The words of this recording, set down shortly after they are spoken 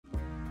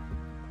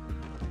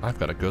I've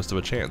got a ghost of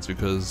a chance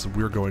because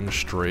we're going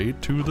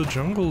straight to the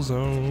jungle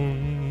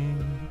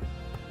zone.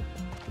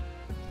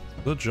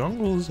 The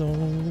jungle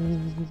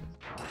zone.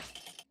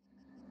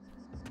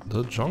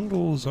 The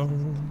jungle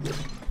zone.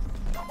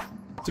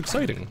 It's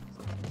exciting.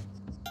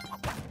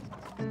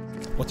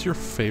 What's your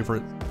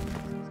favorite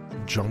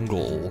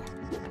jungle?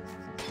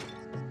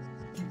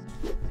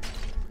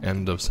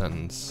 End of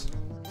sentence.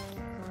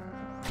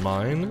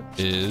 Mine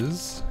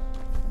is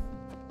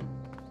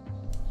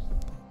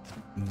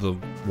the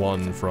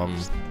one from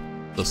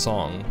the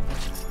song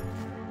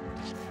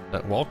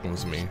that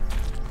welcomes me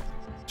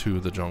to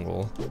the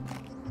jungle.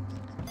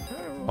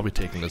 I'll be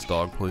taking this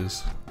dog,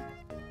 please.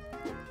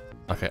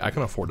 Okay, I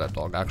can afford that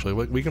dog, actually.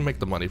 We can make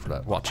the money for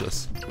that. Watch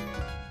this.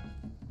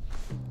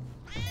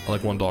 I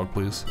like one dog,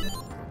 please.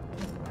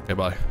 Okay,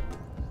 bye.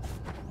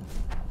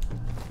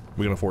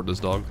 We can afford this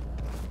dog.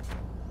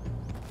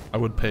 I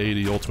would pay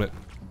the ultimate.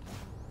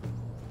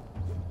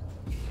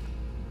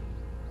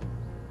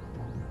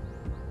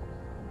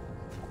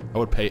 I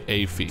would pay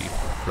a fee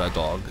for that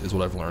dog, is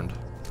what I've learned.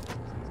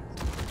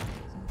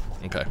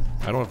 Okay,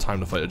 I don't have time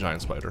to fight a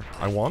giant spider.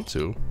 I want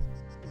to.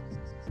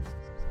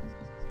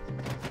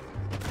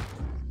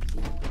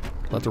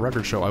 Let the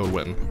record show I would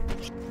win.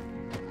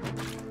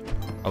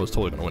 I was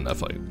totally gonna win that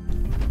fight.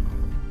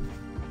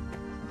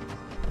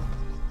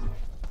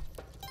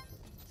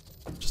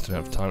 Just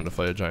didn't have time to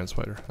fight a giant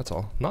spider, that's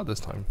all. Not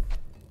this time.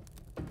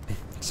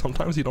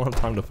 Sometimes you don't have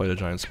time to fight a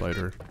giant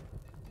spider.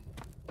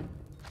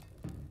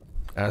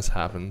 As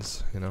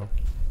happens, you know.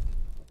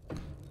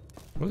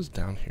 What is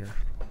down here?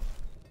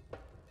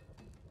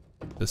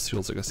 This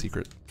feels like a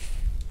secret.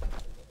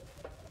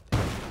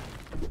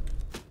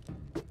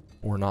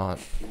 Or not.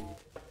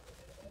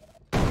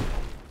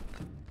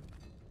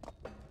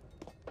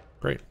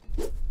 Great.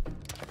 I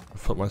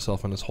put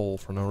myself in this hole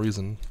for no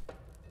reason.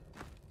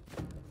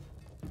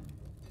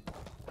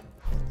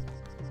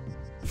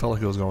 Felt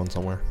like it was going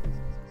somewhere.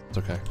 It's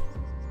okay.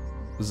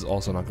 This is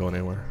also not going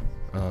anywhere.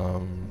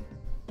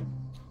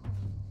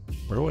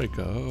 Where do I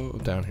go?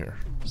 Down here.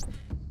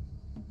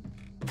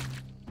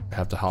 I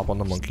have to hop on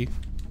the monkey,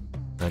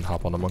 and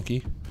hop on the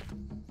monkey,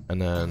 and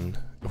then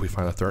if we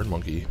find a third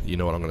monkey, you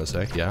know what I'm gonna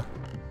say, yeah?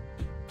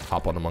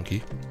 Hop on the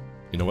monkey.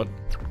 You know what?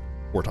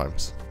 4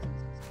 times.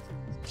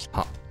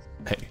 Hop.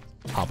 Hey,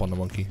 hop on the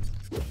monkey.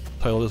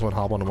 Title this one,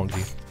 hop on the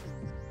monkey.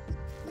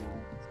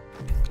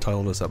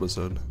 Title this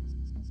episode.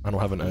 I don't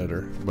have an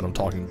editor, but I'm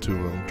talking to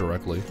him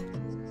directly.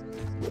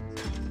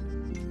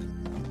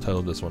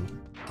 Title this one.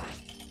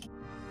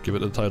 Give it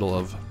the title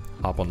of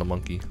Hop on the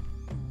Monkey.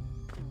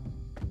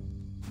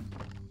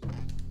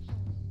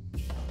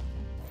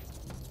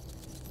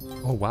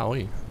 Oh,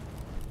 wowie.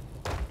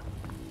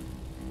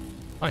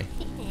 Hi.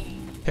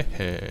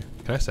 Hehe.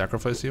 Can I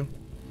sacrifice you?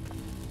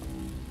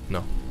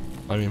 No.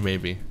 I mean,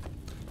 maybe.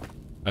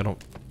 I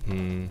don't...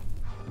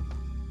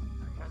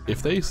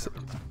 If they're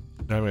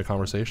having a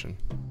conversation.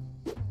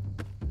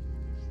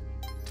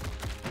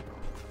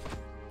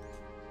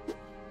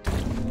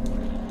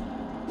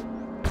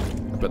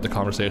 I bet the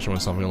conversation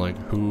was something like,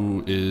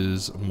 who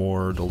is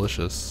more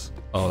delicious?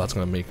 Oh, that's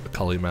gonna make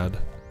Cully mad.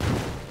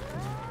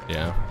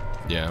 Yeah.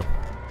 Yeah.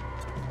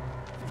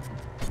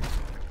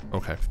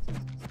 Okay.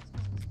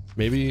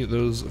 Maybe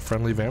those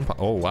friendly vampire—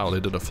 oh wow, they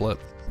did a flip.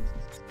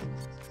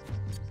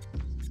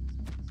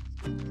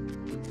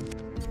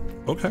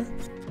 Okay.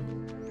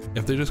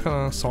 If they just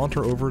kind of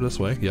saunter over this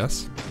way,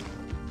 yes.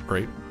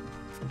 Great.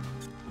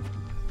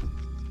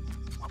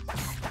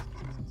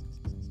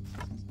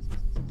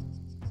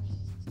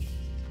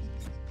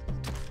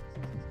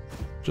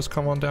 Just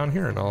come on down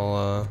here and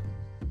I'll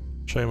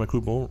show you my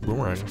cool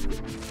boomerang.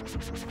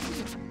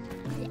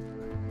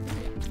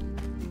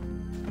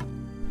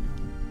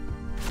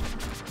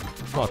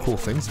 A lot of cool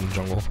things in the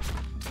jungle.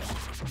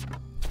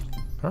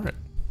 Alright.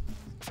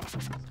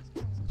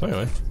 So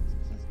anyway.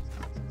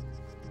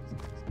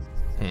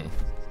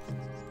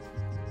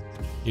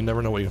 You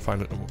never know what you can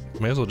find.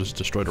 May as well just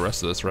destroy the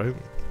rest of this, right?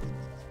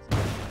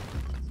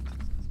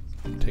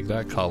 Take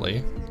that,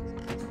 Kali.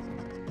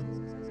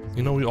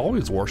 You know, we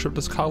always worship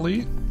this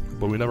Kali,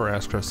 but we never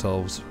ask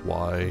ourselves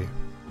why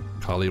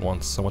Kali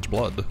wants so much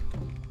blood.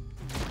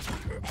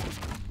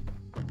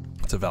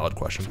 It's a valid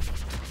question.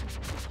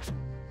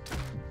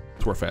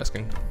 It's worth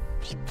asking.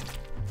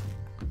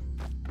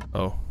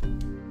 Oh.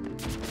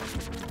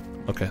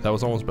 Okay, that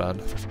was almost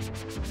bad.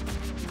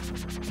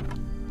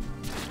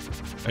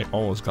 I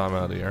almost got him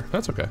out of the air.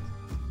 That's okay.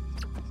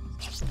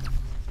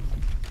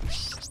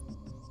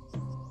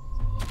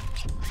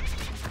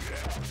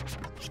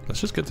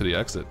 Let's just get to the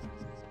exit.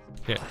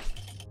 Yeah.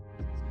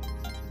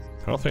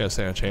 I don't think I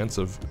stand a chance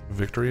of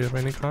victory of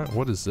any kind.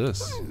 What is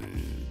this?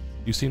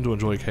 You seem to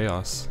enjoy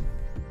chaos.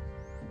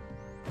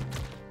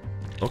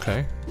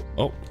 Okay.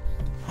 Oh.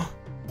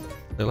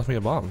 They left me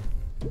a bomb.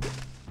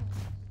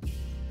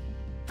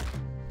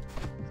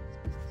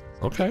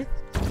 Okay.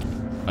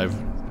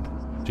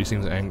 She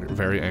seems angry,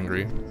 very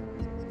angry.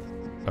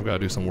 I've got to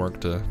do some work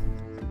to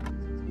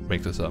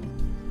make this up.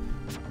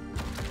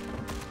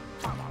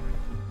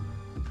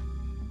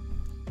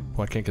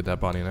 Well, I can't get that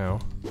body now.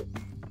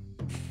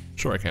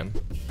 Sure I can.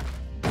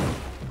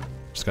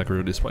 Just gotta get rid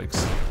of these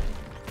spikes.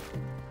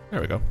 There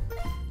we go.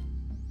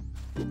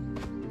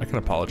 I can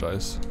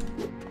apologize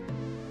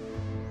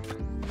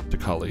to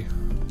Kali.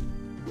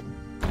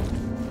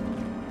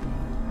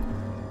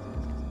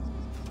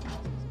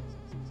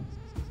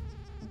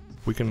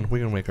 We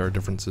can make our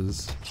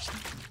differences,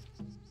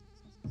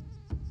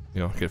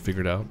 you know, get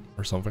figured out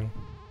or something.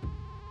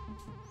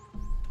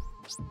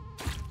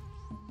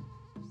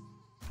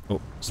 Oh,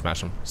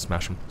 smash him,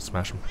 smash him,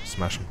 smash him,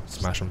 smash him,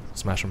 smash him,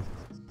 smash him.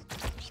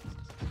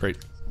 Great.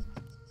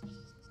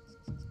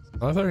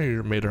 I thought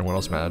you made everyone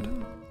else mad.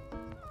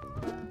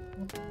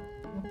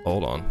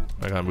 Hold on,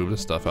 I gotta move this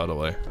stuff out of the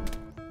way.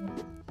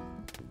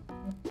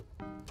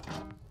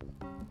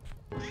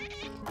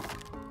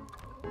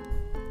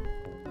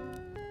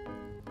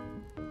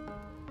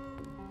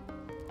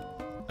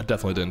 I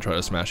definitely didn't try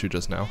to smash you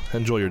just now.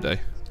 Enjoy your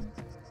day.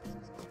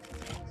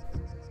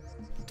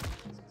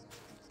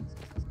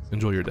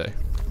 Enjoy your day.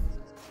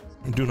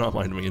 Do not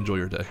mind me, enjoy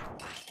your day.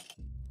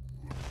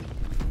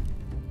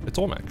 It's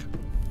Olmec.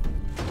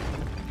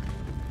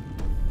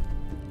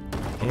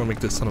 I'm gonna make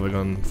this son of a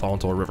gun fall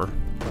into a river.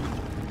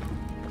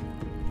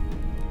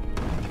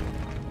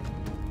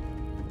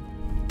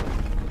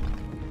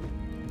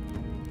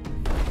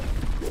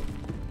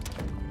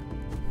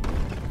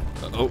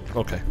 Oh,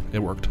 okay, it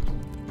worked.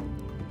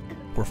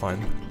 We're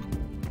fine.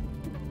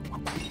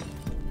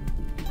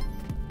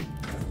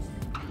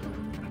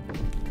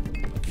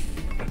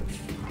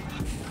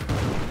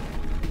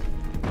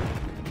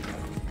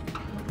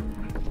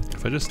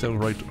 If I just stay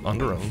right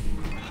under him,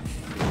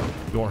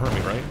 you won't hurt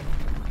me, right?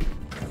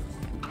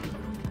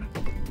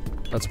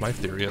 That's my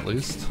theory, at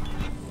least.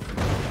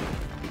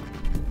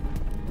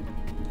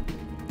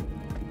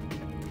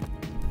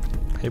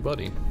 Hey,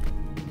 buddy.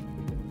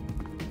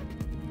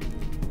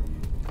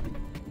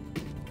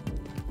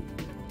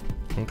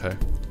 Okay.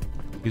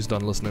 He's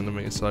done listening to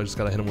me, so I just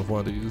gotta hit him with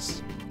one of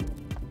these.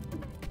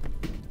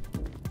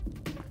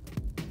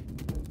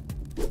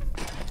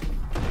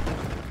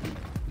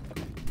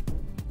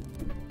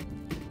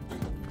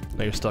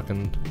 Now you're stuck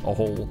in a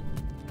hole.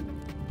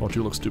 Don't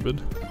you look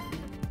stupid?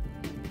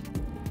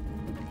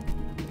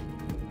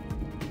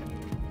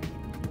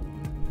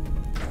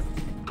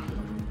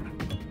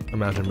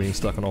 Imagine being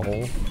stuck in a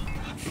hole.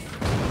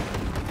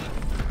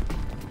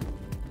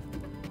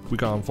 We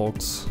got him,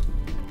 folks.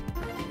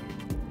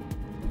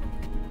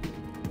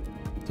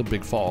 It's a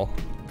big fall.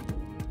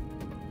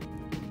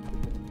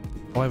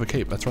 Oh, I have a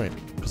cape, that's right,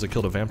 because I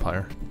killed a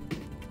vampire.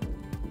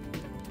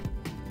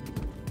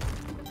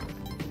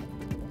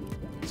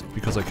 It's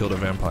because I killed a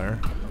vampire.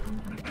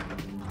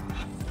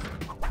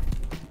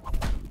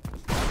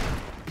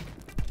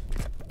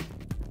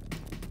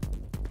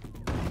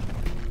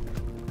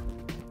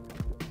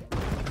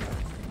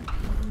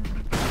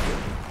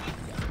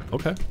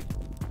 Okay.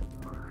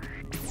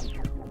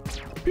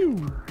 Pew!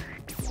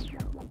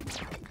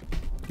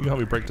 You can help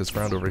me break this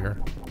ground over here.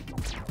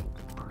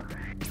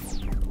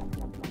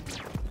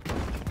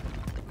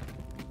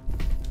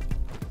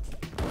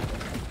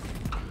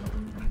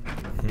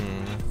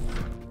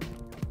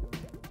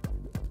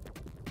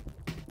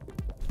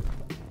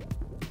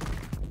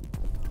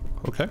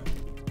 Okay.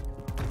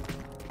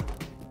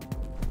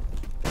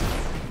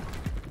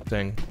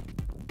 Dang.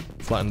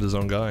 Flattened his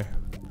own guy.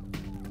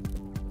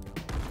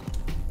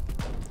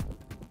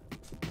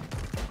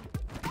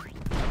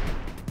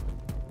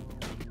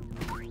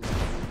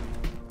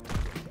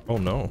 Oh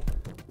no.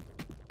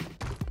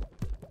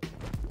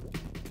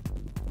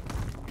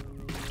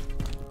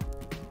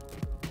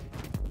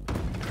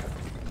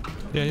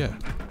 Yeah.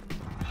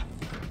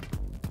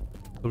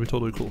 That'll be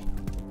totally cool.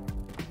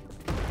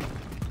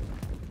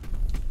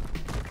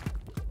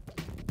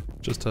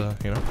 Just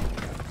you know.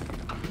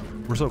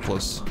 We're so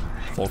close,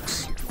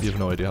 folks. You have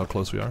no idea how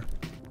close we are.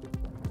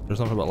 There's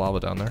nothing but lava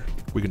down there.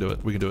 We can do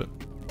it, we can do it.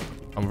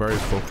 I'm very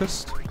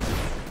focused.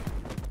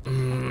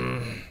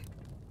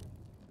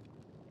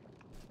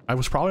 I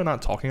was probably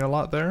not talking a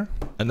lot there,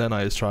 and then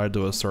I tried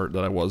to assert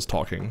that I was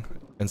talking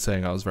and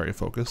saying I was very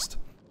focused.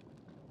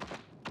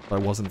 But I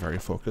wasn't very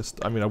focused.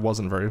 I mean, I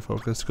wasn't very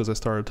focused because I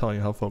started telling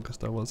you how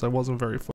focused I was. I wasn't very focused.